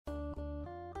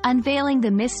Unveiling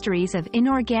the Mysteries of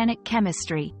Inorganic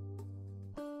Chemistry.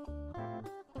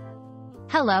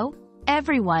 Hello,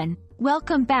 everyone.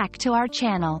 Welcome back to our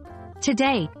channel.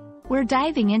 Today, we're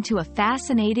diving into a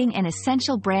fascinating and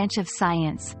essential branch of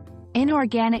science,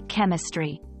 inorganic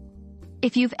chemistry.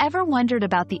 If you've ever wondered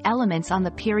about the elements on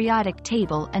the periodic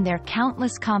table and their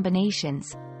countless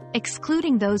combinations,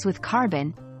 excluding those with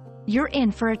carbon, you're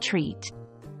in for a treat.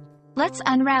 Let's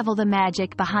unravel the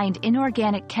magic behind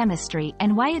inorganic chemistry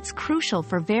and why it's crucial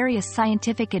for various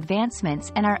scientific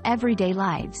advancements and our everyday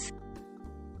lives.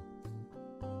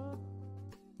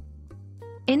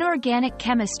 Inorganic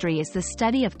chemistry is the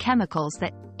study of chemicals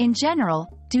that, in general,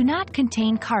 do not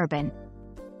contain carbon.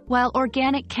 While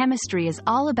organic chemistry is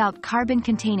all about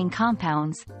carbon-containing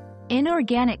compounds,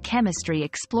 inorganic chemistry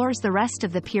explores the rest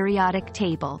of the periodic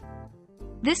table.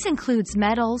 This includes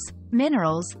metals,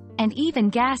 minerals, and even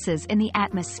gases in the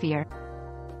atmosphere.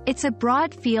 It's a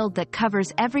broad field that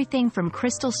covers everything from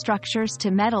crystal structures to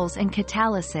metals and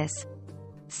catalysis,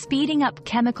 speeding up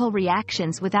chemical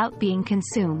reactions without being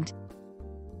consumed.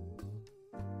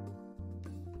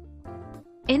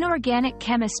 Inorganic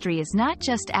chemistry is not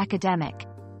just academic,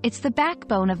 it's the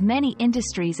backbone of many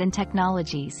industries and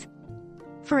technologies.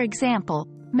 For example,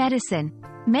 medicine.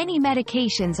 Many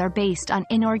medications are based on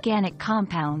inorganic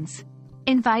compounds.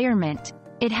 Environment.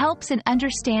 It helps in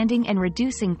understanding and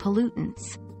reducing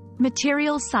pollutants.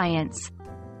 Materials science.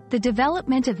 The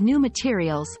development of new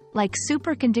materials, like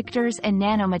superconductors and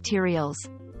nanomaterials,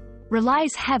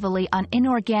 relies heavily on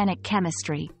inorganic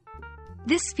chemistry.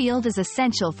 This field is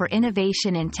essential for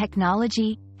innovation in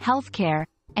technology, healthcare,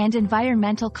 and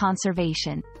environmental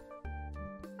conservation.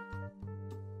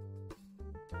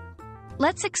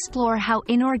 Let's explore how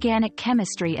inorganic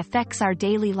chemistry affects our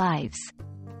daily lives.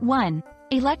 1.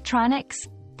 Electronics.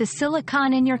 The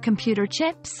silicon in your computer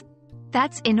chips?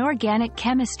 That's inorganic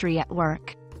chemistry at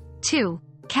work. 2.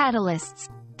 Catalysts.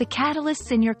 The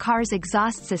catalysts in your car's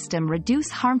exhaust system reduce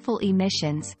harmful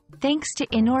emissions, thanks to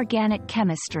inorganic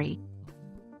chemistry.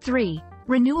 3.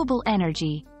 Renewable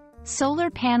energy. Solar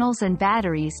panels and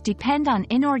batteries depend on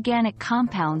inorganic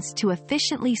compounds to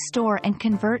efficiently store and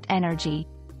convert energy.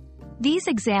 These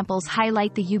examples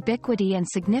highlight the ubiquity and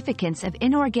significance of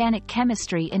inorganic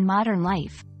chemistry in modern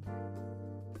life.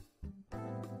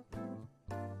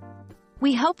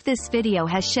 We hope this video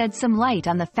has shed some light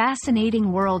on the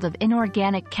fascinating world of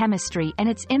inorganic chemistry and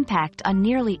its impact on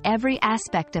nearly every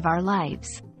aspect of our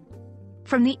lives.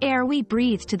 From the air we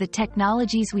breathe to the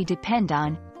technologies we depend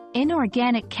on,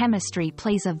 inorganic chemistry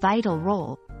plays a vital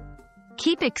role.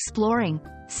 Keep exploring,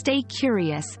 stay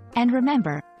curious, and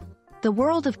remember, the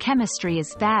world of chemistry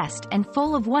is vast and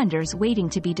full of wonders waiting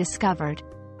to be discovered.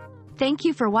 Thank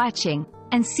you for watching,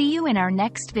 and see you in our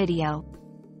next video.